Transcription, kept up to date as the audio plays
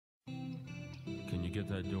get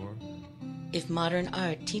that door? If modern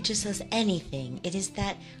art teaches us anything, it is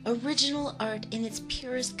that original art in its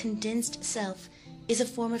purest condensed self is a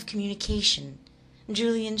form of communication.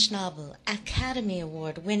 Julian Schnabel, Academy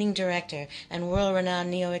Award-winning director and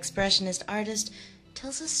world-renowned neo-expressionist artist,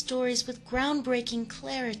 tells us stories with groundbreaking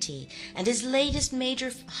clarity, and his latest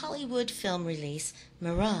major Hollywood film release,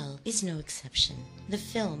 Miral, is no exception. The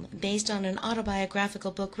film, based on an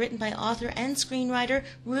autobiographical book written by author and screenwriter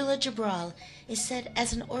Rula Jabral, is set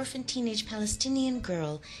as an orphan teenage Palestinian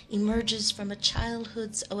girl emerges from a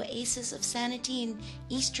childhood's oasis of sanity in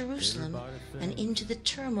East Jerusalem and into the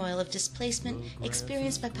turmoil of displacement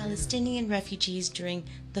experienced by Palestinian refugees during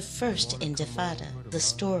the First Intifada. The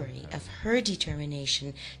story of her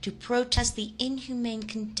determination to protest the inhumane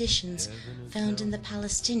conditions found in the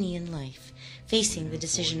Palestinian life, facing the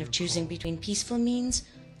decision of choosing between peaceful means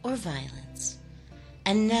or violence.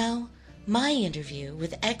 And now, my interview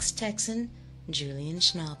with ex-Texan Julian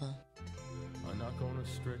Schnabel. I'm not gonna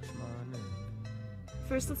stretch my neck.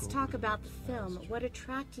 First, let's talk about the film. What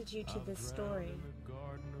attracted you to this story?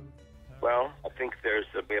 Well, I think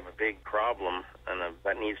we have a big problem, and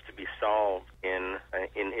that needs to be solved in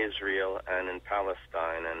Israel and in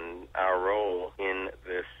Palestine, and our role in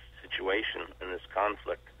this situation, in this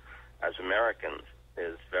conflict, as Americans,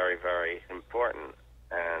 is very, very important.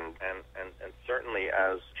 And certainly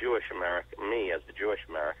as Jewish American, me as a Jewish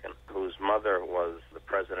American, whose mother was the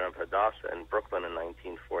president of Hadassah in Brooklyn in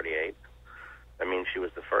 1948. I mean, she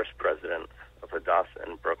was the first president of Hadassah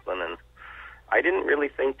in Brooklyn, and I didn't really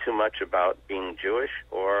think too much about being Jewish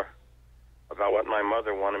or about what my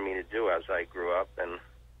mother wanted me to do as I grew up and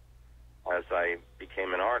as I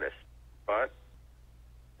became an artist. But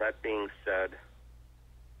that being said,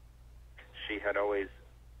 she had always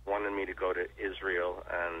wanted me to go to Israel,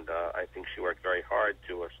 and I think she worked very hard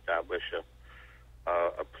to establish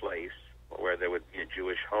a place where there would be a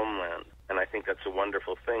Jewish homeland. And I think that's a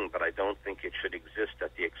wonderful thing, but I don't think it should exist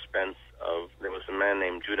at the expense of... There was a man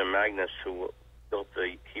named Judah Magnus who built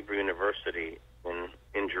the Hebrew University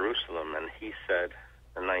in Jerusalem, and he said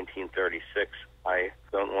in 1936, I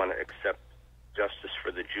don't want to accept justice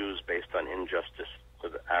for the Jews based on injustice for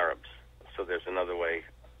the Arabs. So there's another way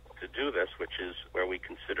to do this, which is where we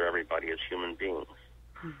consider everybody as human beings.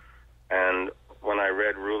 And when I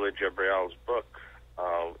read Rula Jabral's book,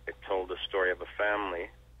 it told the story of a family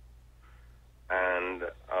and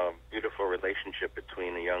a beautiful relationship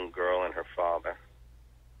between a young girl and her father,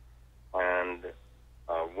 and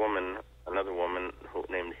another woman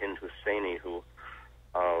named Hind Husseini, who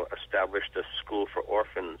established a school for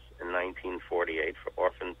orphans in 1948 for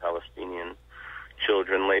orphan Palestinian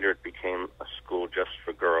children. Later it became a school just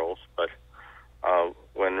for girls, but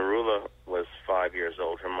when Rula was 5 years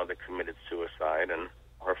old, her mother committed suicide, and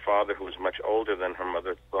her father, who was much older than her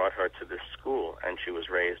mother, brought her to this school, and she was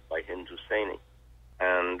raised by Hind Husseini.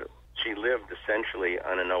 And she lived essentially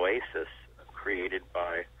on an oasis created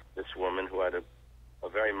by this woman who had a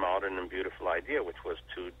very modern and beautiful idea, which was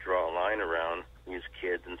to draw a line around these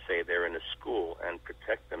kids and say they're in a school and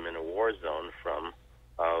protect them in a war zone from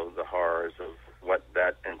the horrors of what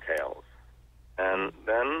that entails. And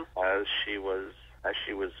then as she was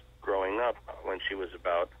growing up, when she was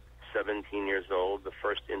about 17 years old, the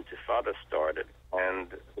first Intifada started, and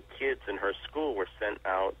the kids in her school were sent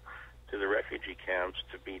out to the refugee camps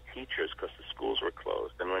to be teachers because the schools were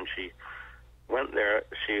closed. And when she went there,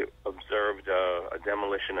 she observed a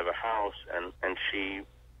demolition of a house, and she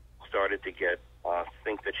started to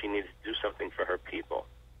think that she needed to do something for her people.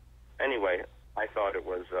 Anyway, I thought it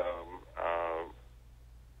was a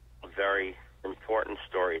very important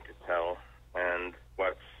story to tell, and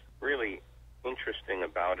what's really interesting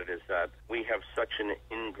about it is that we have such an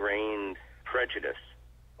ingrained prejudice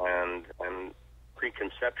and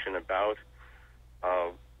preconception about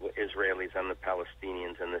the Israelis and the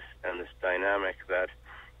Palestinians and this dynamic that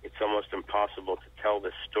it's almost impossible to tell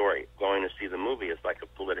this story. Going to see the movie is like a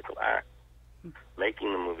political act.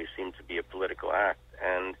 Making the movie seemed to be a political act,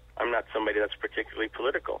 and I'm not somebody that's particularly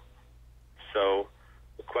political. So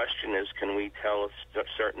the question is, can we tell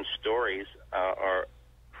certain stories, or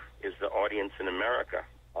is the audience in America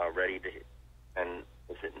ready to, and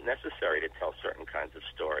is it necessary to tell certain kinds of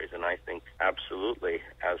stories? And I think absolutely,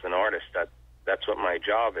 as an artist, that's what my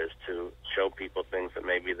job is, to show people things that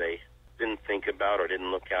maybe they didn't think about or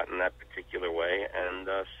didn't look at in that particular way, and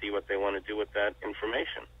see what they want to do with that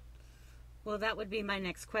information. Well, that would be my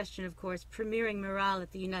next question, of course. Premiering Miral at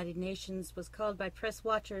the United Nations was called by press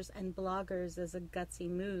watchers and bloggers as a gutsy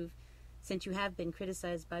move, since you have been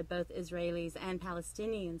criticized by both Israelis and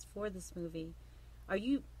Palestinians for this movie. Are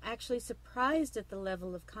you actually surprised at the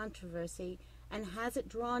level of controversy, And has it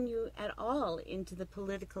drawn you at all into the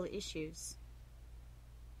political issues?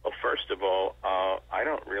 Well, first of all, I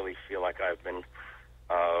don't really feel like I've been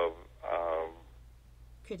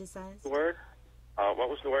Criticized? The word? What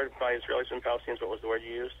was the word by Israelis and Palestinians? What was the word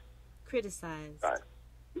you used? Criticized.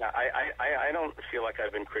 Yeah, I don't feel like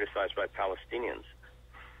I've been criticized by Palestinians.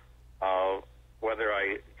 Whether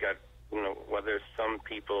I get, whether some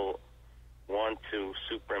people want to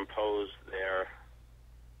superimpose their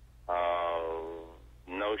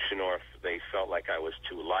notion, or if they felt like I was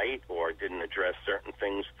too light or didn't address certain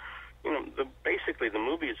things. Basically the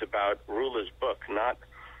movie is about Rula's book, not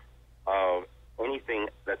anything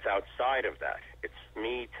that's outside of that. It's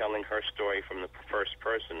me telling her story from the first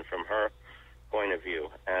person, from her point of view,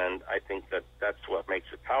 and I think that that's what makes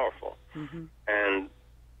it powerful. Mm-hmm. And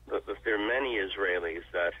there are many Israelis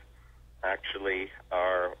that actually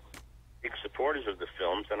are big supporters of the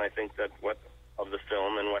films, and I think that of the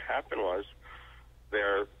film, and what happened was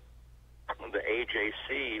the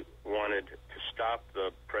AJC wanted to stop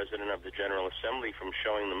the President of the General Assembly from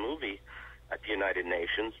showing the movie at the United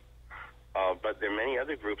Nations, but there are many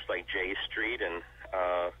other groups like J Street and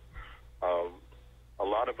a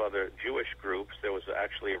lot of other Jewish groups. There was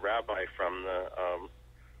actually a rabbi from the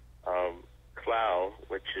Klal,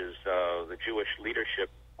 which is the Jewish leadership,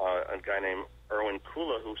 a guy named Erwin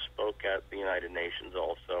Kula, who spoke at the United Nations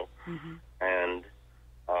also, mm-hmm. and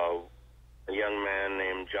a young man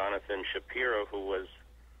named Jonathan Shapiro, who was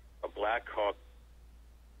a Black Hawk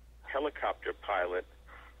helicopter pilot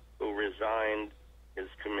who resigned his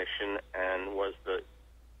commission and was the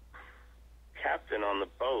captain on the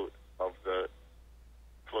boat of the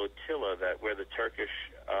flotilla where the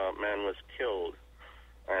Turkish man was killed.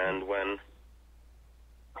 And when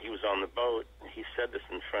he was on the boat, he said this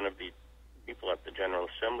in front of the people at the General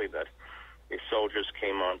Assembly, that the soldiers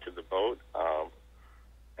came onto the boat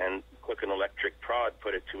and took an electric prod,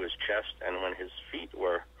 put it to his chest, and when his feet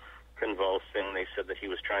were convulsing, they said that he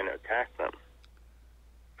was trying to attack them.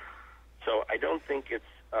 So I don't think it's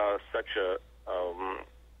such a...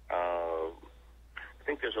 I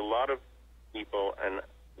think there's a lot of people, and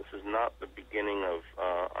this is not the beginning of...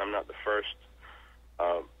 I'm not the first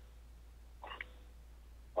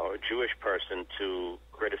Jewish person to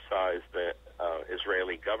criticize the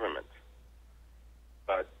Israeli government.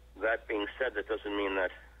 But that being said, that doesn't mean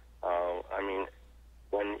that...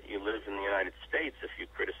 when you live in the United States, if you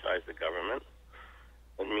criticize the government,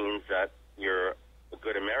 it means that you're a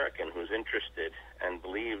good American who's interested and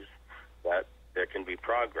believes that there can be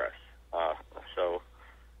progress. So,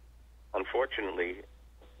 unfortunately,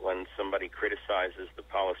 when somebody criticizes the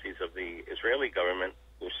policies of the Israeli government,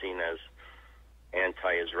 you're seen as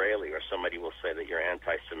anti-Israeli, or somebody will say that you're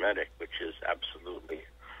anti-Semitic, which is absolutely...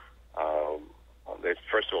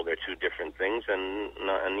 first of all, they're two different things, and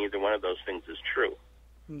neither one of those things is true.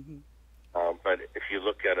 Mm-hmm. But if you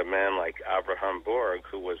look at a man like Abraham Borg,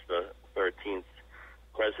 who was the 13th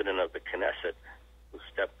president of the Knesset, who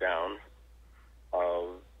stepped down,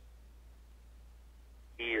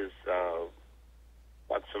 he has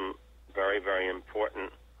got some very, very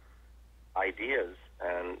important ideas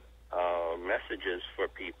and messages for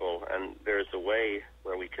people, and there's a way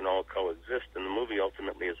where we can all coexist, and the movie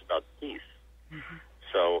ultimately is about peace. Mm-hmm.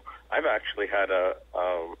 So I've actually had a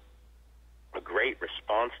great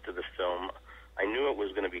response to the film. I knew it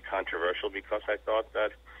was going to be controversial because I thought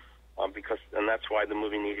that, and that's why the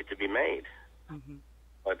movie needed to be made. Mm-hmm.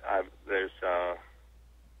 But there's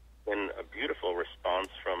been a beautiful response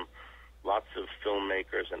from lots of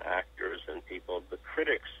filmmakers and actors and people. The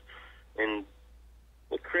critics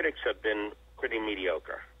have been pretty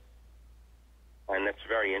mediocre, and that's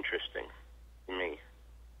very interesting to me.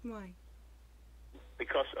 Why?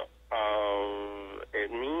 Because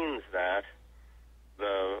it means that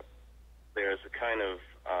there's a kind of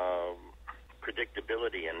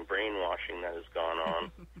predictability and brainwashing that has gone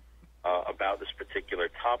on about this particular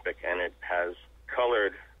topic, and it has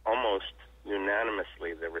colored almost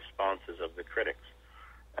unanimously the responses of the critics.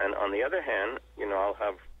 And on the other hand, I'll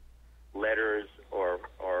have letters or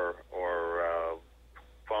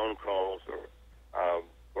phone calls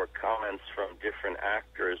or comments from different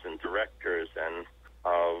actors and directors and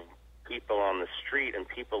people on the street, and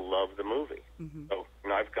people love the movie. Mm-hmm. So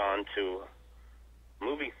I've gone to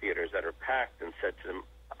movie theaters that are packed and said to them,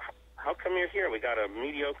 "How come you're here? We got a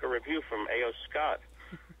mediocre review from A.O. Scott."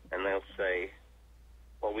 And they'll say,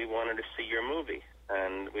 "Well, we wanted to see your movie,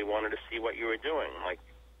 and we wanted to see what you were doing." Like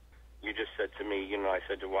you just said to me, I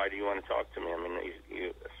said, "Why do you want to talk to me?" I mean,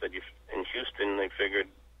 you said in Houston they figured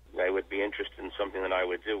they would be interested in something that I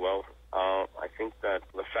would do. Well, I think that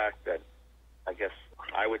the fact that I guess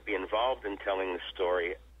I would be involved in telling the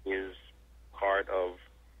story is part of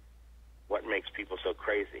what makes people so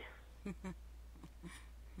crazy.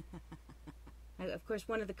 Of course,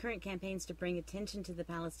 one of the current campaigns to bring attention to the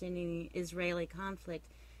Palestinian-Israeli conflict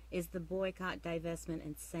is the Boycott, Divestment,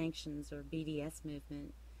 and Sanctions, or BDS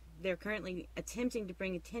movement. They're currently attempting to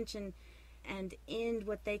bring attention and end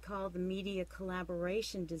what they call the media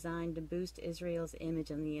collaboration designed to boost Israel's image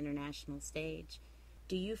on the international stage.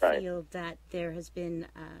 Do you feel that there has been,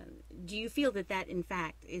 do you feel that that in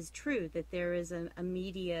fact is true, that there is a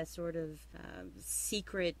media sort of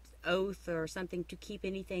secret oath or something to keep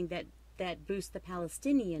anything that boosts the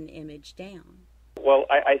Palestinian image down? Well,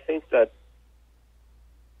 I think that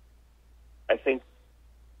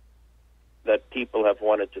people have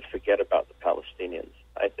wanted to forget about the Palestinians.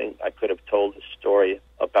 I think I could have told a story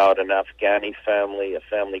about an Afghani family, a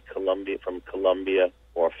family from Colombia,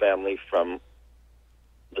 or a family from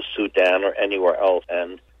the Sudan or anywhere else,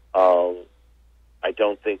 and I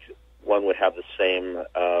don't think one would have the same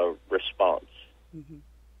response. Mm-hmm.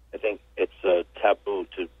 I think it's a taboo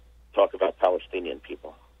to talk about Palestinian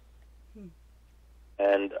people.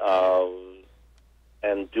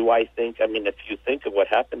 And do I think, I mean, if you think of what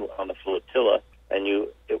happened on the flotilla, and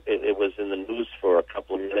it was in the news for a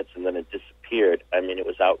couple of minutes and then it disappeared, I mean, it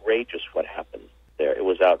was outrageous what happened there. It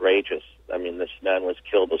was outrageous. I mean, this man was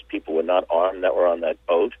killed. Those people were not armed that were on that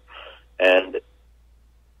boat. And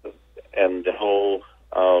the whole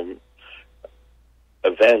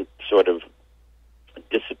event sort of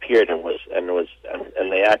disappeared and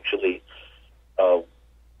they actually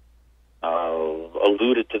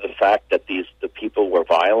alluded to the fact that the people were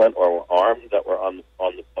violent or were armed that were on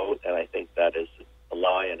the boat, and I think that is a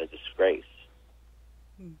lie and a disgrace.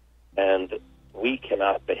 And we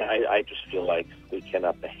cannot behave. I just feel like we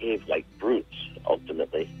cannot behave like brutes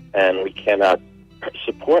ultimately, and we cannot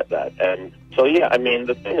support that. And so, yeah, I mean,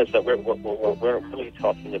 the thing is that what we're really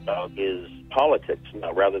talking about is politics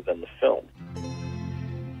now rather than the film.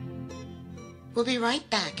 We'll be right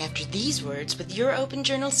back after these words with your Open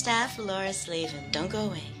Journal staff, Laura Slavin. Don't go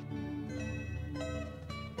away.